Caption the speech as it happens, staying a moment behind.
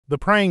The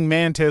praying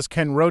mantis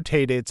can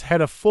rotate its head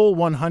a full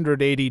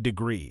 180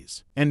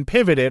 degrees and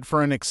pivot it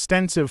for an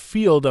extensive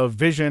field of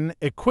vision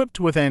equipped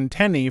with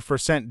antennae for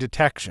scent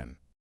detection.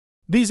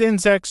 These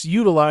insects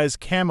utilize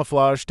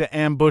camouflage to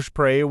ambush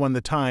prey when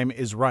the time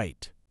is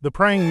right. The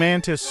praying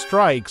mantis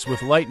strikes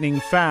with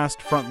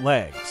lightning-fast front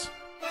legs,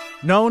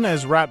 known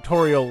as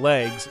raptorial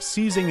legs,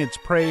 seizing its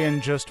prey in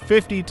just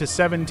 50 to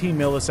 70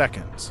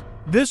 milliseconds.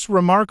 This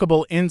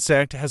remarkable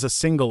insect has a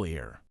single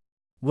ear,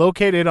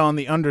 located on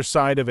the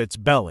underside of its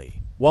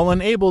belly, while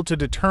unable to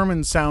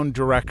determine sound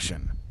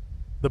direction.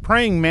 The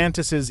praying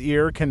mantis's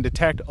ear can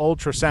detect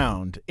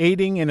ultrasound,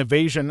 aiding in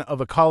evasion of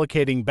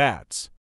echolocating bats.